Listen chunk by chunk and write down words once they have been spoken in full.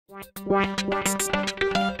All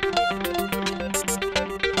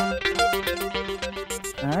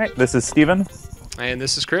right, this is Steven, And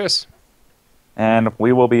this is Chris. and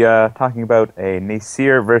we will be talking about a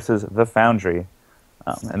Nasir versus the Foundry.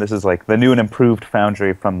 And this is like the new and improved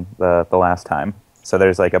Foundry from the last time. So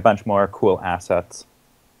there's like a bunch more cool assets.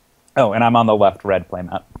 Oh, and I'm on the left red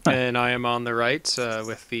playmat. And I am on the right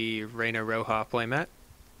with the Reina Roja playmat.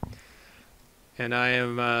 And I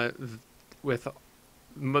am with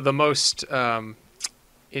the most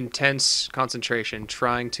intense concentration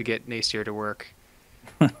trying to get Nasir to work.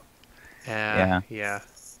 Yeah.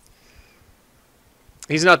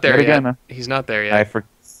 He's not there Yet yet. again, He's not there yet.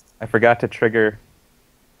 I forgot to trigger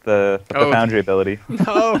the Foundry ability.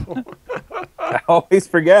 No. I always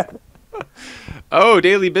forget. Oh,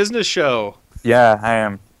 Daily Business Show. Yeah, I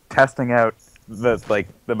am testing out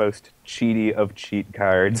the most cheaty of cheat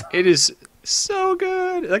cards. It is so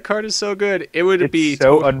good. That card is so good. It would It's be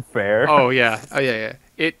so unfair. Oh yeah. Oh yeah.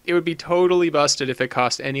 It would be totally busted if it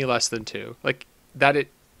cost any less than 2. Like that it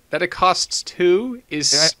costs 2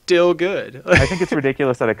 is Yeah. still good. I think it's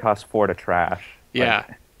ridiculous that it costs 4 to trash. Yeah.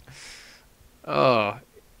 Oh.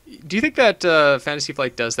 Do you think that Fantasy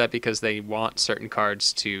Flight does that because they want certain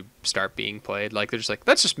cards to start being played? Like they're just like,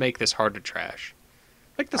 let's just make this hard to trash.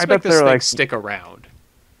 Like let's I make bet this they're thing like- stick around.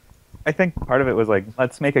 I think part of it was like,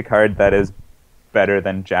 let's make a card that is better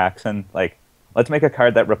than Jackson. Like, let's make a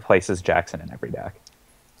card that replaces Jackson in every deck.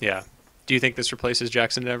 Yeah. Do you think this replaces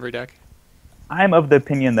Jackson in every deck? I'm of the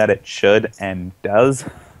opinion that it should and does.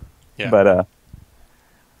 Yeah. But,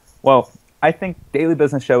 well, I think Daily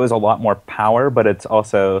Business Show is a lot more power, but it's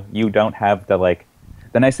also, you don't have the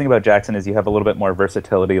nice thing about Jackson is you have a little bit more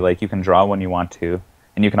versatility. Like, you can draw when you want to,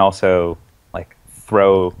 and you can also, like,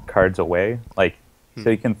 throw cards away. Like, so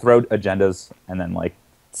you can throw agendas and then, like,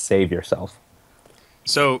 save yourself.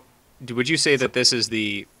 So, would you say that this is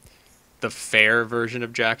the fair version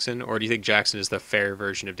of Jackson, or do you think Jackson is the fair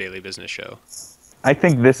version of Daily Business Show? I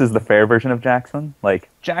think this is the fair version of Jackson. Like,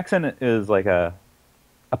 Jackson is like a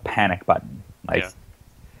panic button. Like,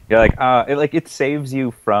 Yeah. you're like, it saves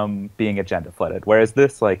you from being agenda flooded, whereas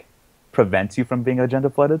this like prevents you from being agenda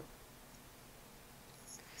flooded,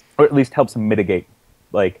 or at least helps mitigate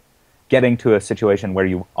like getting to a situation where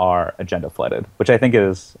you are agenda flooded, which I think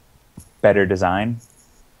is better design.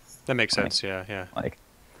 That makes sense. Yeah. Like,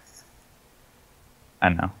 I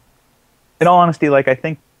don't know. In all honesty, like, I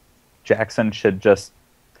think Jackson should just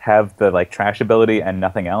have the like trash ability and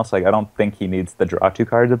nothing else. Like, I don't think he needs the draw 2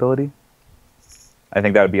 cards ability. I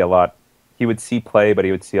think that would be a lot. He would see play, but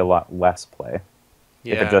he would see a lot less play if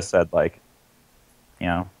Yeah. it just said like, you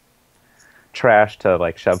know, trash to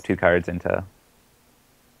like shove 2 cards into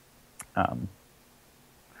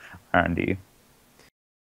R&D.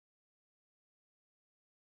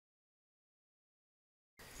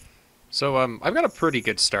 So I've got a pretty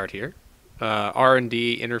good start here.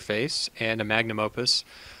 R&D interface and a magnum opus.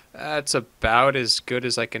 That's about as good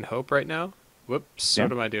as I can hope right now. Whoops, Yeah.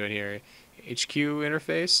 What am I doing here? HQ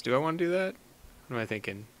interface? Do I want to do that? What am I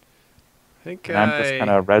thinking? I think And I'm just kind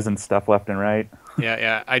of resin stuff left and right.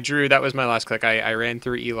 Yeah. I drew. That was my last click. I ran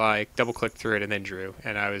through Eli, double clicked through it, and then drew.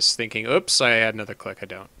 And I was thinking, oops, I had another click. I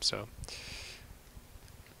don't. So,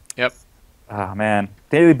 yep. Oh man,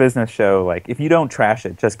 Daily Business Show, like, if you don't trash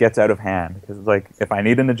it, just gets out of hand. Because, like, if I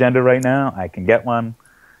need an agenda right now, I can get one.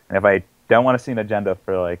 And if I don't want to see an agenda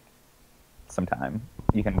for, like, some time,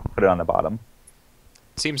 you can put it on the bottom.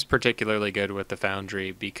 Seems particularly good with the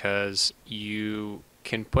Foundry because you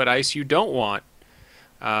can put ice you don't want,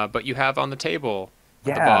 but you have on the table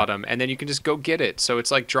at the Yeah. bottom, and then you can just go get it. So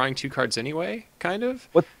it's like drawing 2 cards anyway, kind of.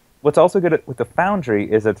 What's also good with the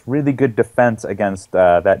Foundry is it's really good defense against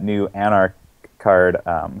that new Anarch card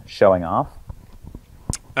showing off.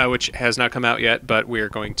 Which has not come out yet, but we're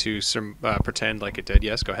going to pretend like it did.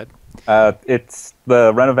 Yes, go ahead. It's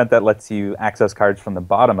the run event that lets you access cards from the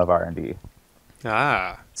bottom of R&D.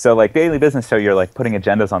 Ah, So, like, Daily Business Show, you're, like, putting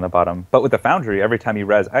agendas on the bottom. But with the Foundry, every time you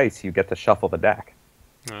res ice, you get to shuffle the deck.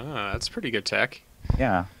 that's pretty good tech.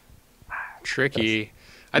 Yeah. Tricky.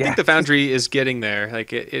 I Yeah. think the Foundry is getting there.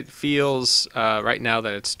 Like it feels right now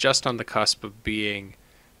that it's just on the cusp of being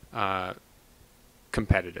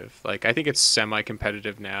competitive. Like I think it's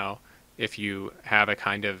semi-competitive now. If you have a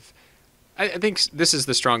kind of, I think this is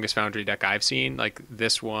the strongest Foundry deck I've seen. Like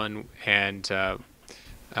this one and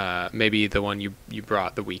maybe the one you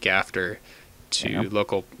brought the week after to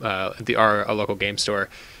local a local game store.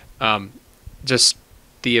 Just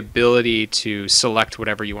the ability to select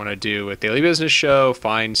whatever you want to do with Daily Business Show,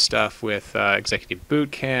 find stuff with Executive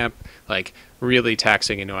Boot Camp, like really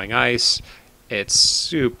taxing annoying ice. It's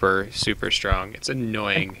super, super strong. It's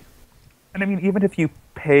annoying. And I mean, even if you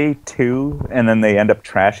pay 2 and then they end up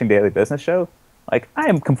trashing Daily Business Show, like, I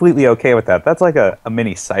am completely okay with that. That's like a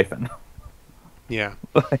mini siphon. Yeah.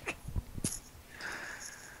 Like,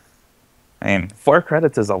 I mean, 4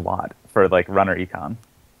 credits is a lot for, like, runner econ.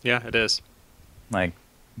 Yeah, it is. Like,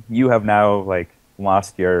 you have now, like,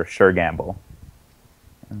 lost your sure gamble.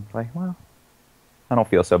 And it's like, well, I don't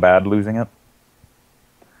feel so bad losing it.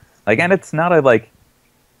 Like, and it's not a, like...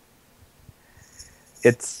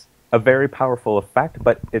 It's a very powerful effect,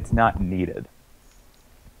 but it's not needed.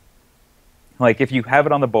 Like, if you have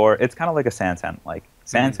it on the board, it's kind of like a SanSan. Like,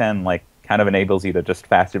 SanSan, like, kind of enables you to just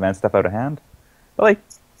fast advance stuff out of hand. But, like,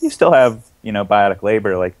 you still have, you know, Biotic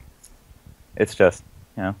Labor. Like, it's just,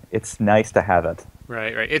 you know, it's nice to have it.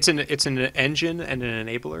 Right, right. It's an engine and an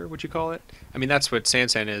enabler, would you call it? I mean, that's what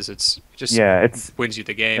SanSan is. It's just wins you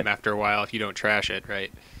the game after a while if you don't trash it,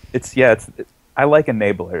 right? I like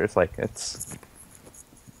enablers. Like, it's...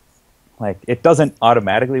 Like, it doesn't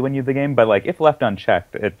automatically win you the game, but, like, if left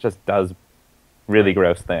unchecked, it just does really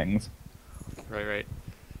gross things. Right, right.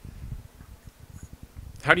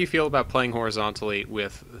 How do you feel about playing horizontally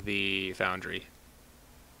with the Foundry?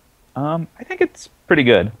 I think it's pretty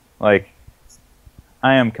good. Like,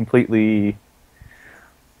 I am completely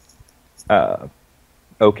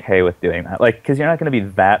okay with doing that. Like, because you're not going to be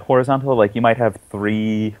that horizontal. Like, you might have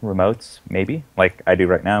 3 remotes, maybe, like I do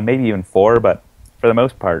right now. Maybe even 4, but for the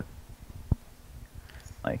most part,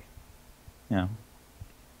 like, you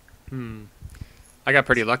know. I got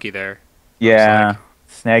pretty lucky there. Yeah,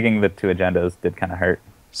 snagging the 2 agendas did kind of hurt.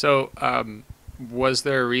 So, was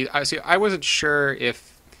there a reason? I wasn't sure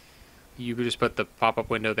if you could just put the pop-up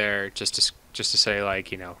window there just to say,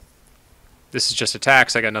 like, you know, this is just a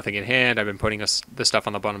tax. I got nothing in hand. I've been putting this stuff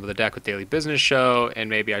on the bottom of the deck with Daily Business Show, and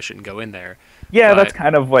maybe I shouldn't go in there. Yeah, that's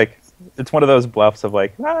kind of like, it's one of those bluffs of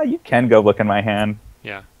like, you can go look in my hand.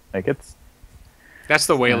 Yeah. Like, it's... That's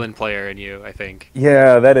the Wayland player in you, I think.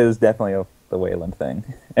 Yeah, that is definitely the Wayland thing.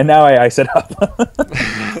 And now I ice it up.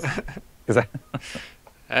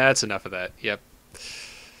 That's enough of that. Yep.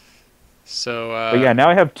 So. But yeah, now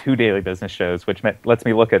I have 2 Daily Business Shows, which lets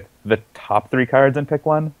me look at the top 3 cards and pick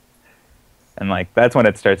one. And, like, that's when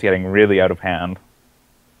it starts getting really out of hand.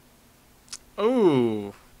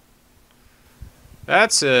 Ooh.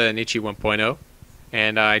 That's a Nietzsche 1.0.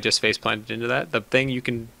 And I just face planted into that. The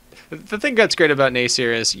thing that's great about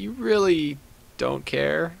Nasir is you really don't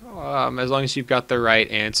care as long as you've got the right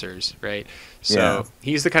answers, right? So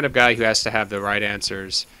he's the kind of guy who has to have the right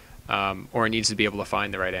answers, or needs to be able to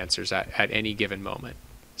find the right answers at any given moment.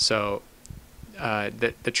 So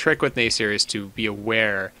the trick with Nasir is to be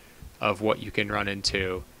aware of what you can run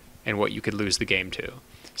into and what you could lose the game to.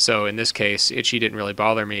 So in this case, Itchy didn't really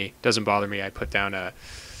bother me. Doesn't bother me. I put down a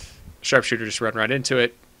sharpshooter, just run right into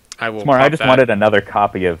it. I will. I just wanted another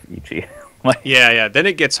copy of Itchy. Yeah. Then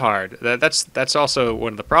it gets hard. That's also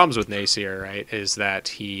one of the problems with Nasir, right? Is that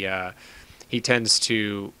he tends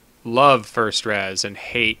to love first res and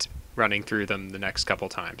hate running through them the next couple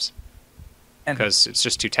times because it's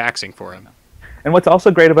just too taxing for him. And what's also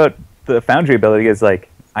great about the Foundry ability is, like,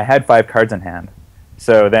 I had 5 cards in hand,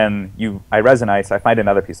 so then I res an ice, I find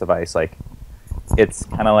another piece of ice. Like, it's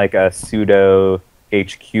kind of like a pseudo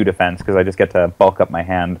HQ defense because I just get to bulk up my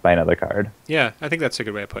hand by another card. Yeah, I think that's a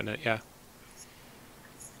good way of putting it. Yeah.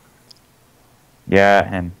 Yeah,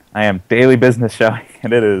 and I am Daily Business Showing,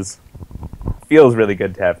 and feels really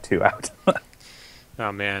good to have 2 out.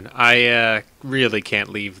 Oh man, I really can't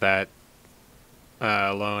leave that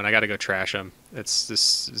alone. I got to go trash him. This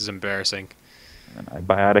is embarrassing. And I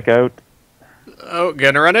Biotic out. Oh,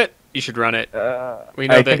 gonna run it? You should run it.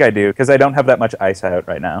 I think I do, because I don't have that much ice out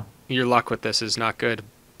right now. Your luck with this is not good,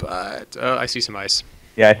 but I see some ice.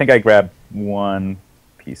 Yeah, I think I grabbed 1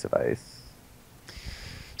 piece of ice.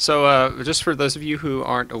 So just for those of you who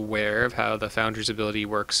aren't aware of how the Foundry's ability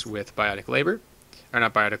works with Biotic Labor, or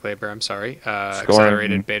not Biotic Labor, I'm sorry,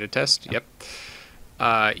 Accelerated Beta Test, yep.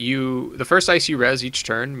 The first ice you res each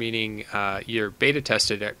turn, meaning your beta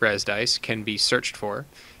tested res dice, can be searched for,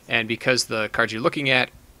 and because the cards you're looking at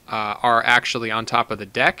are actually on top of the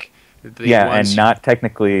deck, and not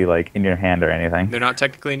technically like in your hand or anything. They're not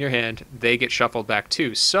technically in your hand. They get shuffled back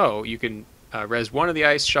too. So you can res one of the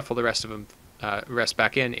ice, shuffle the rest of them, rest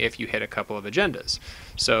back in if you hit a couple of agendas.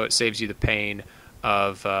 So it saves you the pain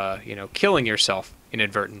of killing yourself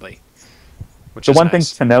inadvertently. The one thing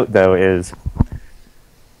to note though is,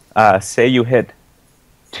 say you hit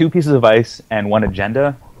 2 pieces of ice and 1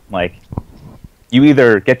 agenda, like, you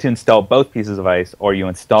either get to install both pieces of ice, or you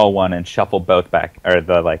install one and shuffle both back, or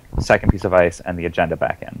the second piece of ice and the agenda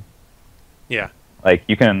back in. Yeah. Like,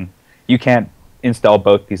 you can't install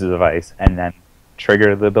both pieces of ice and then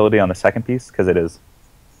trigger the ability on the second piece, because it is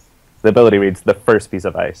the ability reads the first piece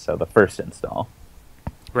of ice, so the first install.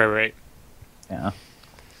 Right. Yeah.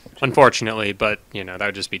 Unfortunately, but that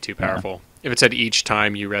would just be too Yeah. powerful. If it said each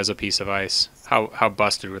time you res a piece of ice, how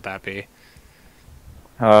busted would that be?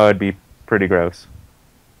 Oh, it'd be pretty gross.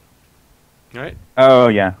 All right. Oh,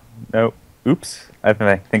 yeah. Nope. Oops. I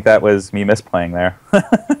think that was me misplaying there.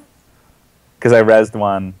 Because I rezzed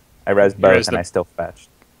one. I rezzed both, and I still fetched.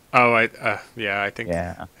 Oh, I think.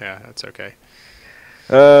 Yeah. Yeah, that's okay.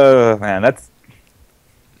 Oh, man,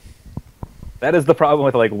 that is the problem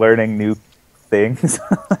with, like, learning new things.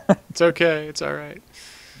 It's okay. It's all right.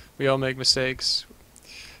 We all make mistakes.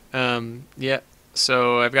 Yeah.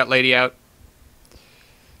 So I've got Lady out.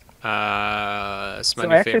 It's my So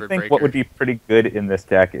new I actually favorite think breaker. what would be pretty good in this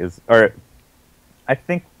deck is, or I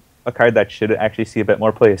think a card that should actually see a bit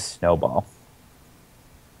more play is Snowball.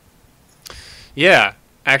 Yeah,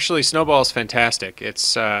 actually, Snowball is fantastic.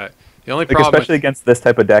 It's the only Like, problem. especially against this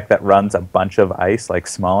type of deck that runs a bunch of ice, like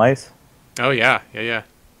small ice. Oh yeah.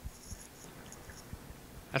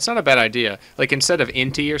 That's not a bad idea. Like instead of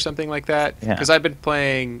Inti or something like that, Yeah. because I've been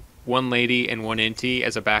playing one Lady and one Inti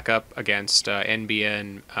as a backup against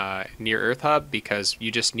NBN near Earth Hub because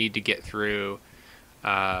you just need to get through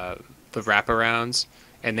the wraparounds,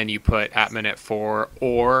 and then you put Atman at 4,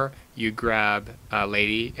 or you grab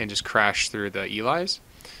Lady and just crash through the Eli's.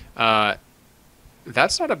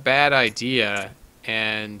 That's not a bad idea,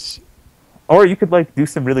 and Or you could like do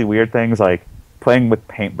some really weird things like playing with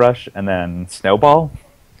Paintbrush and then Snowball.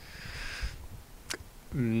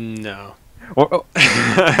 no. Oh,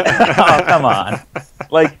 come on.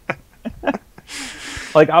 Like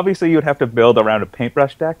obviously you would have to build around a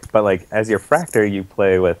Paintbrush deck, but like as your Fractor you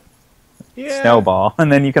play with Snowball,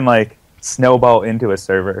 and then you can like Snowball into a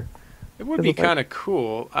server. It would be kind of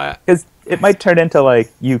cool. Because it might turn into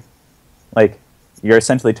like you're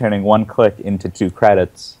essentially turning one click into 2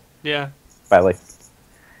 credits. Yeah. By like,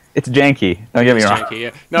 it's janky. Don't get me wrong. Janky,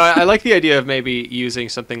 yeah. No, I like the idea of maybe using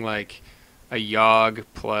something like a Yogg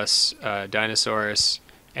plus Dinosaurus,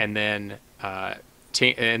 and then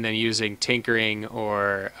using Tinkering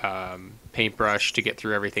or Paintbrush to get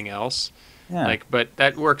through everything else. Yeah. But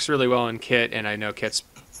that works really well in Kit, and I know Kit's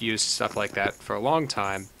used stuff like that for a long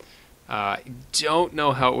time. Don't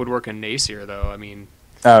know how it would work in Nasir though. I mean.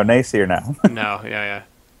 Oh, Nasir now. No, yeah.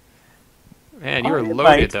 Man, you were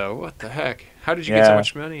loaded though. What the heck? How did you get so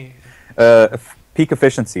much money? Peak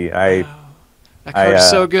efficiency. That card's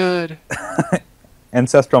so good.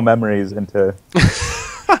 Ancestral memories into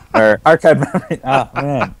or archive memories. Oh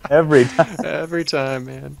man, every time. Every time,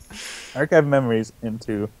 man. Archive memories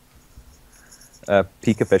into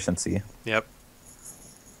peak efficiency. Yep.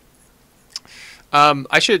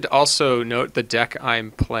 I should also note the deck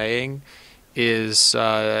I'm playing is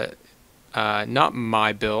not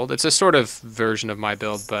my build. It's a sort of version of my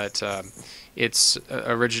build, but it's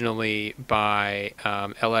originally by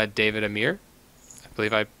Elad David Amir. I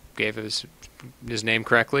believe I gave his name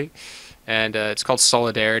correctly. And it's called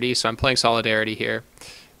Solidarity, so I'm playing Solidarity here.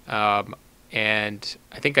 And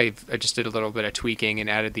I think I just did a little bit of tweaking and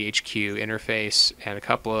added the HQ interface and a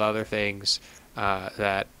couple of other things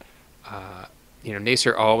that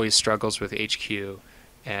Nasir always struggles with HQ,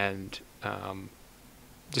 and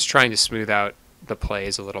just trying to smooth out the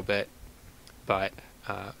plays a little bit. But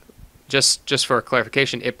just for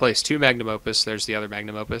clarification, it plays 2 Magnum Opus. There's the other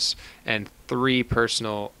Magnum Opus, and 3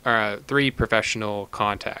 professional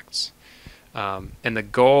contacts. And the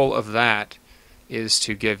goal of that is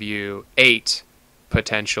to give you 8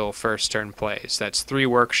 potential first turn plays. That's 3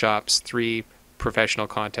 workshops, 3 professional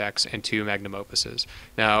contacts, and 2 Magnum Opuses.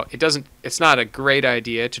 Now, it's not a great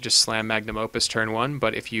idea to just slam Magnum Opus turn 1,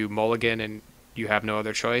 but if you mulligan and you have no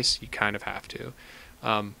other choice, you kind of have to.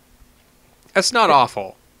 That's not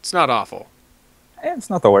awful. It's not awful. It's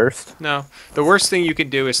not the worst. No. The worst thing you can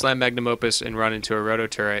do is slam Magnum Opus and run into a Roto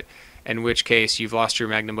Turret, in which case you've lost your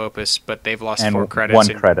Magnum Opus, but they've lost 4 credits.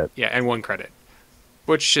 1 credit. Yeah, and 1 credit.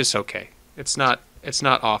 Which is okay. It's not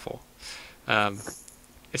awful.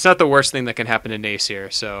 It's not the worst thing that can happen to Nasir,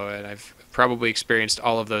 and I've probably experienced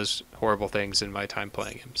all of those horrible things in my time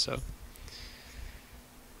playing him, so.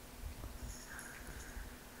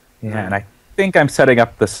 Yeah, and I think I'm setting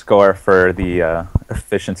up the score for the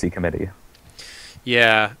efficiency committee.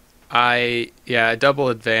 Yeah, a double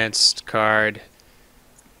advanced card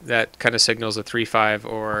that kind of signals a 3/5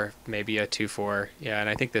 or maybe a 2/4. Yeah, and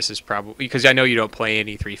I think this is probably because I know you don't play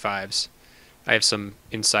any 3/5s. I have some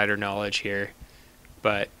insider knowledge here,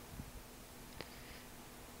 but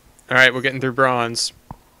all right, we're getting through bronze.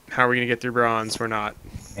 How are we gonna get through bronze? We're not.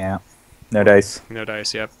 Yeah, no dice. No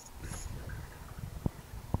dice. Yep.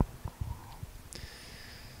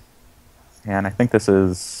 Yeah, and I think this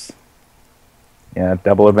is Yeah,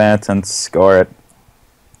 double advance and score it.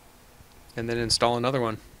 And then install another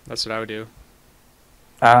one. That's what I would do.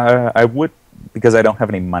 I would, because I don't have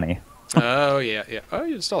any money. Oh, yeah, yeah. Oh,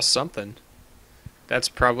 you install something. That's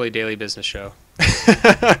probably daily business show.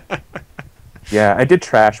 Yeah, I did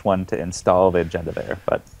trash one to install the agenda there,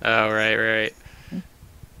 but Oh, right, right.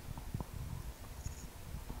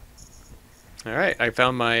 All right, I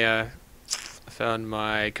found my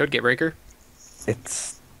code gate breaker.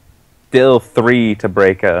 it's still 3 to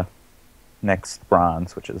break a next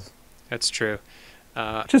bronze, That's true.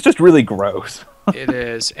 which is just really gross. It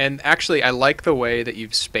is, and actually, I like the way that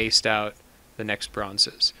you've spaced out the next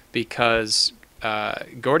bronzes because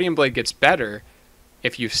Gordian Blade gets better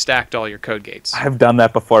if you've stacked all your code gates. I've done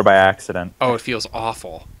that before by accident. Oh, it feels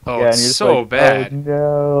awful. Oh, Yeah, and it's you're just so like, bad.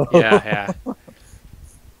 Oh, no. Yeah, yeah.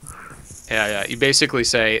 Yeah, yeah. You basically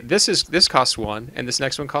say this costs 1 and this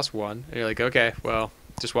next one costs 1. And you're like, okay, well,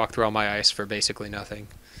 just walk through all my ice for basically nothing.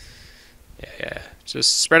 Yeah, yeah.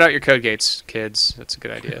 Just spread out your code gates, kids. That's a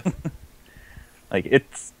good idea. Like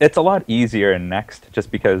it's a lot easier in Next just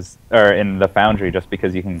because, or in the Foundry just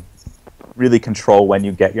because you can really control when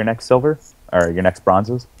you get your next silver or your next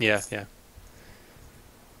bronzes. Yeah, yeah.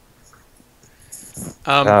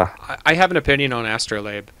 Uh, I have an opinion on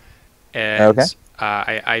Astrolabe, and Okay.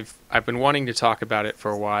 I've been wanting to talk about it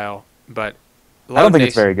for a while, but a I lot don't of think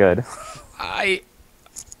it's very good.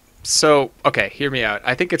 Okay, hear me out.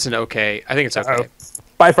 I think it's okay. I think it's okay.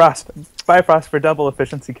 Bifrost for double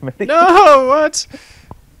efficiency committee. No, what?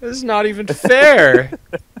 This is not even fair.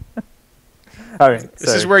 All right.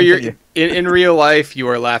 This is where you're in real life you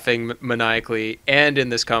are laughing maniacally, and in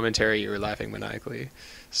this commentary you are laughing maniacally.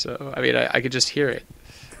 So I mean, I could just hear it.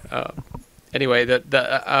 Anyway,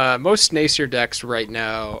 the most Nasir decks right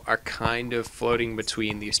now are kind of floating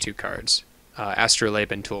between these two cards,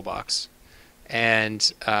 Astrolabe and Toolbox,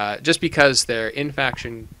 and just because they're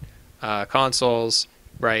in-faction consoles,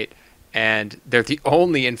 right? And they're the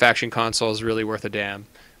only in-faction consoles really worth a damn.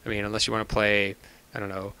 I mean, unless you want to play, I don't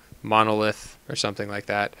know, Monolith or something like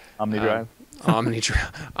that. Omnidrive.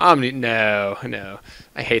 No.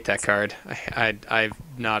 I hate that card. I'm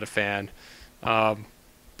not a fan.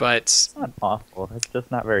 But It's not awful. It's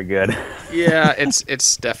just not very good. yeah,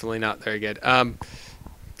 it's definitely not very good.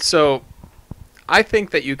 So I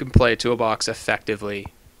think that you can play Toolbox effectively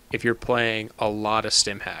if you're playing a lot of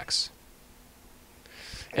stim hacks.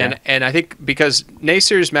 Okay. And I think because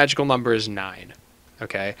Nasir's magical number is 9,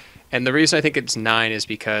 okay? And the reason I think it's 9 is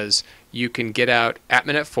because you can get out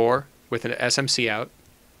Atman at 4 with an SMC out,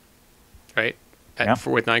 right?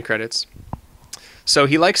 With 9 credits. So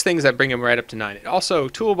he likes things that bring him right up to 9. Also,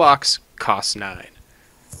 Toolbox costs 9.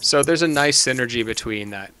 So there's a nice synergy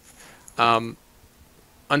between that.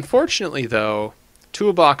 Unfortunately, though,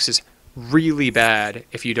 Toolbox is really bad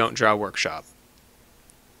if you don't draw Workshop.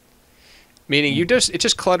 Meaning it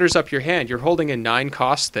just clutters up your hand. You're holding a 9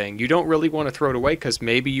 cost thing. You don't really want to throw it away because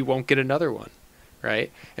maybe you won't get another one,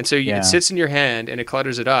 right? And so it sits in your hand and it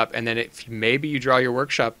clutters it up. And then maybe you draw your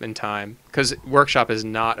Workshop in time because Workshop is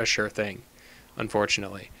not a sure thing,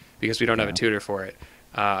 unfortunately, because we don't have a tutor for it.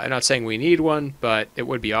 I'm not saying we need one, but it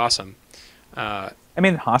would be awesome. I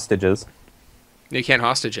mean, hostages. You can't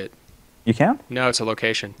hostage it. You can? No, it's a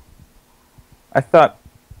location. I thought.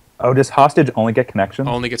 Oh, does hostage only get connections?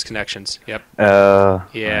 Only gets connections. Yep. Yeah.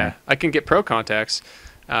 Right. I can get pro contacts,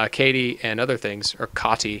 Katie and other things, or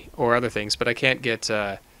Kati or other things, but I can't get,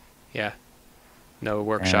 no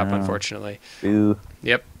Workshop, unfortunately. Ooh.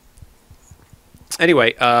 Yep.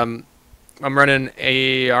 Anyway, I'm running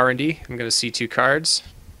a R&D. I'm going to see 2 cards,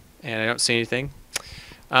 and I don't see anything.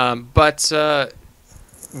 But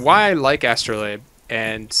why I like Astrolabe,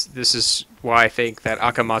 and this is why I think that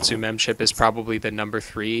Akamatsu Memchip is probably the number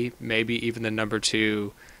 3, maybe even the number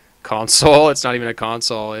 2 console. It's not even a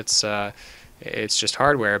console. It's just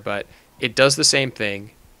hardware, but it does the same thing,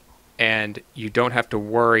 and you don't have to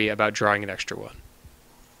worry about drawing an extra one.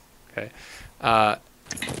 Okay.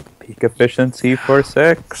 Peak efficiency for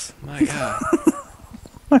 6. My God.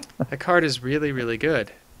 That card is really, really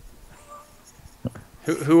good.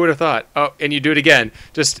 Who would have thought? Oh, and you do it again.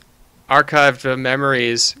 Just archived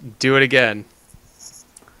memories. Do it again.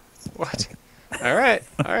 What? All right.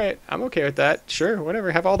 I'm okay with that. Sure,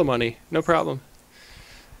 whatever. Have all the money. No problem.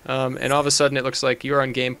 And all of a sudden it looks like you're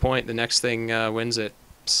on game point. The next thing wins it.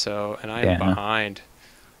 So, and I am behind.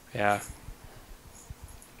 Yeah.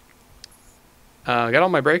 I got all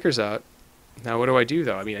my breakers out. Now what do I do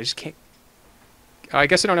though? I mean, I just can't. I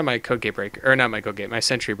guess I don't have my code gate breaker, or not my code gate, my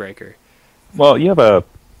sentry breaker. Well, you have a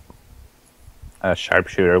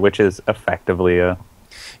sharpshooter, which is effectively a.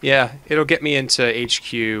 Yeah, it'll get me into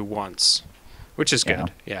HQ once, which is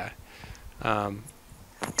good. Yeah. Um,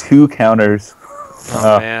 2 counters.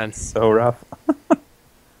 oh man, so rough.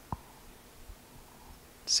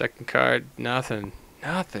 second card, nothing,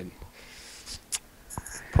 nothing.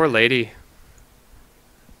 Poor lady.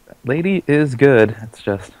 Lady is good. It's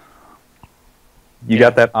just you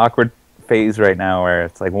got that awkward phase right now where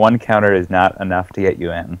it's like 1 counter is not enough to get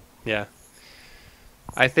you in. Yeah.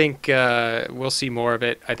 I think we'll see more of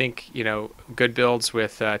it. I think, good builds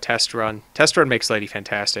with Test Run. Test Run makes Lady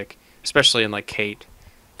fantastic, especially in like Kate.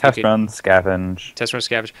 Test run, scavenge. Test run,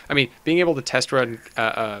 scavenge. I mean, being able to test run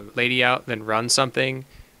Lady out, then run something,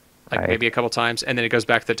 like maybe a couple times, and then it goes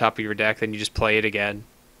back to the top of your deck, then you just play it again.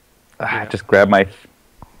 Just grab my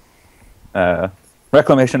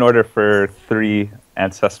reclamation order for 3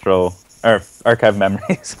 ancestral or archive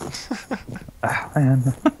memories.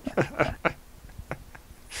 Man.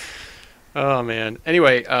 Oh man.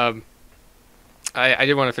 Anyway, I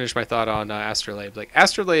did want to finish my thought on Astrolabe. Like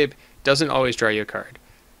Astrolabe doesn't always draw you a card,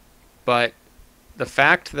 but the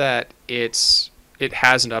fact that it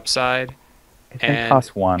has an upside and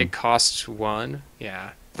costs 1. It costs 1,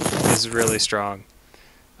 yeah, is really strong.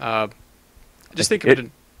 Just think of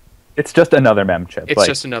it. It's just another mem chip. It's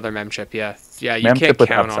just another mem chip. Yeah, yeah. You can't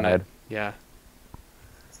count on it. Yeah.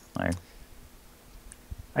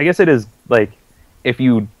 I guess it is like if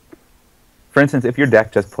you. For instance, if your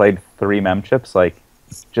deck just played 3 mem chips, like,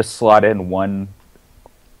 just slot in 1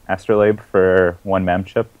 Astrolabe for 1 mem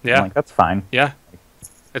chip. Yeah. That's fine. Yeah.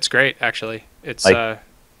 It's great, actually. It's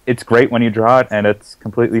it's great when you draw it, and it's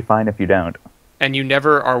completely fine if you don't. And you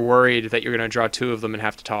never are worried that you're going to draw 2 of them and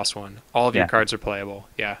have to toss 1. All of your cards are playable.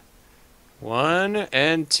 Yeah. 1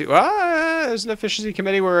 and 2. There's an efficiency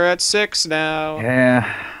committee. We're at 6 now.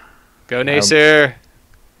 Yeah. Go, Nasir.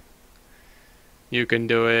 You can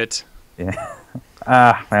do it.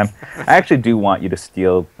 Yeah. Man. I actually do want you to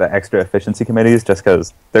steal the extra efficiency committees just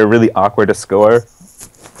because they're really awkward to score.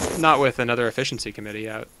 Not with another efficiency committee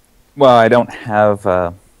out. Well, I don't have...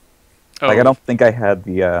 I don't think I had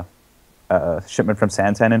the shipment from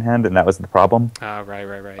SanSan in hand, and that was the problem.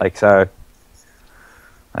 Right.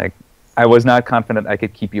 I was not confident I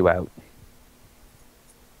could keep you out.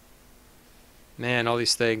 Man, all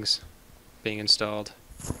these things being installed.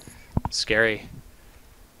 Scary.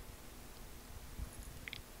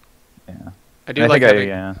 Yeah. I do like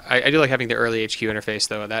having the early HQ interface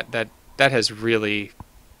though. That has really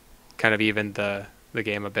kind of evened the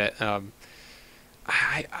game a bit. I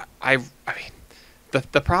mean,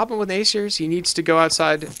 the problem with Nasir is he needs to go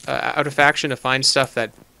outside out of faction to find stuff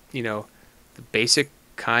that the basic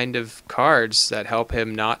kind of cards that help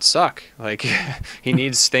him not suck. Like he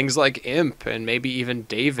needs things like Imp and maybe even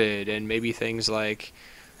David and maybe things like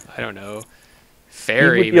I don't know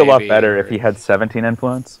Fairy. He would be a lot better if he had 17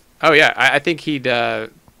 influence. Oh yeah, I think he'd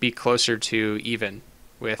be closer to even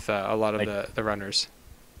with a lot of the runners.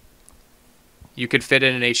 You could fit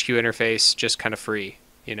in an HQ interface just kind of free,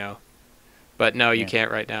 but no, you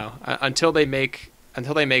can't right now. Until they make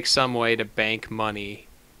some way to bank money,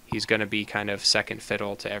 he's going to be kind of second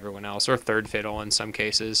fiddle to everyone else, or third fiddle in some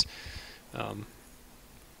cases.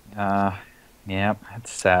 Yeah,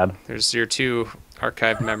 it's sad. There's your 2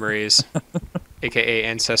 archived memories, aka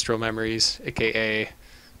ancestral memories, aka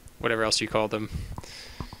whatever else you call them.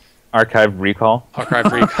 Archive recall.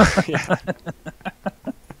 Archive recall. Yeah.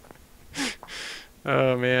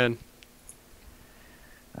 Oh man.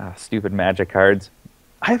 Stupid Magic cards.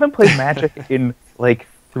 I haven't played Magic in like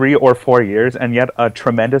 3 or 4 years, and yet a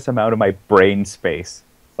tremendous amount of my brain space.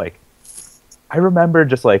 Like, I remember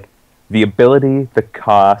just like the ability, the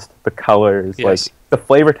cost, the colors, like the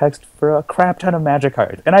flavor text for a crap ton of Magic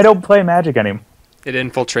cards, and I don't play Magic anymore. It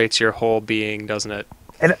infiltrates your whole being, doesn't it?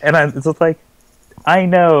 And it's just like, I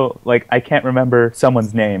know, like, I can't remember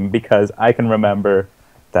someone's name because I can remember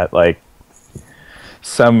that, like,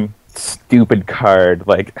 some stupid card,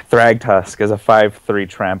 like Thragtusk is a 5/3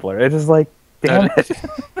 trampler. It's just like, damn it.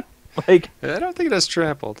 Like, I don't think it does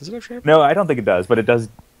trample. Does it have trample? No, I don't think it does, but it does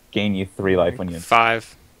gain you 3 life when you...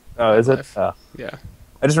 5. Oh, is it? Yeah.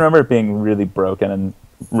 I just remember it being really broken and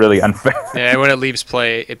really unfair. Yeah, when it leaves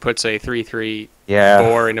play, it puts a 3/3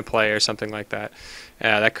 boar into play or something like that.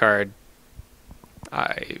 Yeah, that card,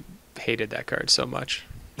 I hated that card so much.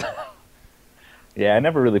 Yeah, I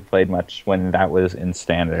never really played much when that was in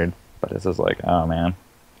Standard, but it's just like, oh man.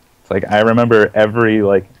 It's like, I remember every,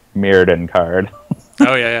 like, Meidan card.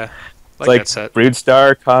 Oh, yeah. It's like,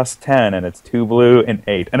 Broodstar costs 10, and it's 2 blue and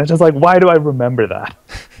 8. And it's just like, why do I remember that?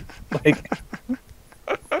 Like...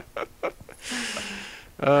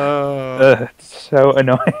 it's so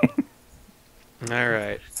annoying. All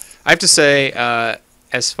right. I have to say,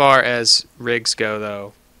 as far as rigs go,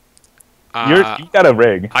 though, You got a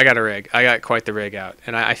rig, I got a rig. I got quite the rig out,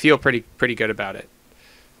 and I feel pretty good about it.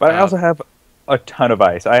 but I also have a ton of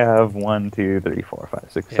ice. I have 1, 2, 3, 4,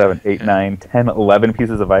 5, 6, 7, 8, 9, 10, 11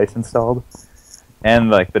 pieces of ice installed, and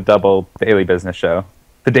like the double daily business show,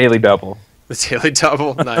 the daily double. The daily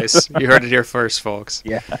double, nice. You heard it here first, folks.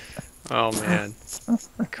 Yeah. Oh man,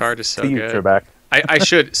 the card is so See you, good. Trebek. I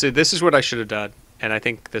should. So this is what I should have done, and I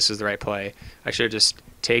think this is the right play. I should have just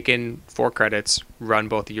taken 4 credits, run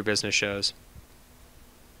both of your business shows.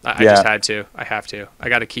 I just had to. I have to. I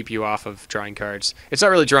got to keep you off of drawing cards. It's not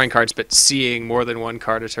really drawing cards, but seeing more than one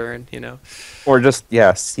card a turn, you know? Or just,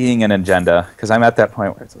 seeing an agenda. Because I'm at that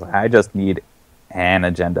point where it's like, I just need an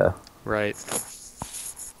agenda. Right.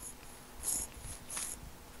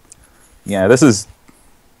 Yeah, this is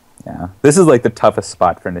like the toughest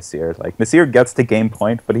spot for Nasir. Like, Nasir gets to game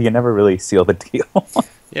point, but he can never really seal the deal.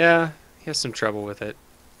 Yeah, he has some trouble with it.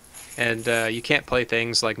 And you can't play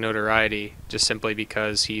things like Notoriety just simply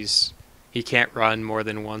because he can't run more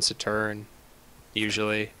than once a turn,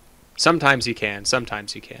 usually. Sometimes he can,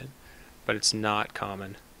 but it's not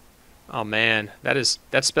common. Oh man, that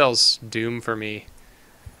spells doom for me.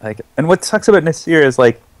 Like, and what sucks about Nasir is,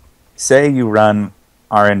 like, say you run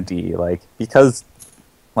R&D, like, because,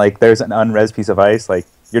 like, there's an unres piece of ice, like,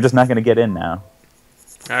 you're just not going to get in now.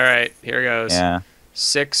 All right, here goes. Yeah.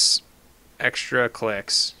 6 extra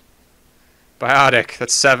clicks. Biotic,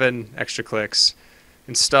 that's 7 extra clicks.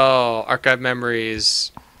 Install archive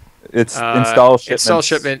memories. It's install shipments. Install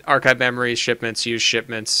shipment, archive memories, shipments, use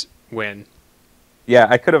shipments, win. Yeah,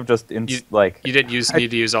 I could have just You didn't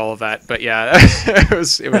need to use all of that, but yeah,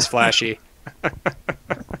 it was flashy. I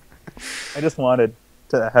just wanted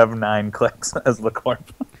to have 9 clicks as the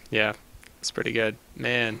corp. Yeah, it's pretty good,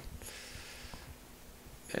 man.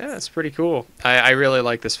 Yeah, that's pretty cool. I really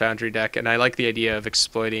like this Foundry deck, and I like the idea of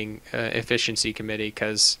exploiting Efficiency Committee,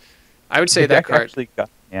 because I would say that card... actually got,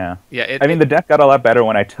 yeah. Yeah, I mean, the deck got a lot better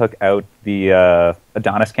when I took out the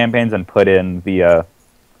Adonis campaigns and put in the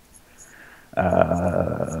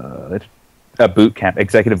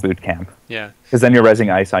executive boot camp. Yeah. Because then you're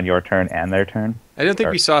resing ice on your turn and their turn. I don't think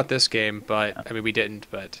we saw it this game, but... I mean, we didn't,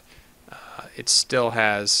 but it still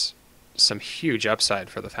has some huge upside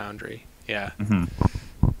for the Foundry. Yeah. Mm-hmm.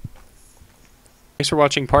 Thanks for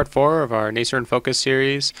watching part 4 of our Nasir in Focus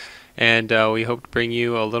series, and we hope to bring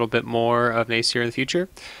you a little bit more of Nasir in the future.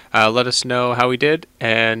 Let us know how we did,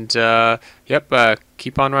 and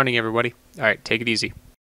keep on running, everybody. All right, take it easy.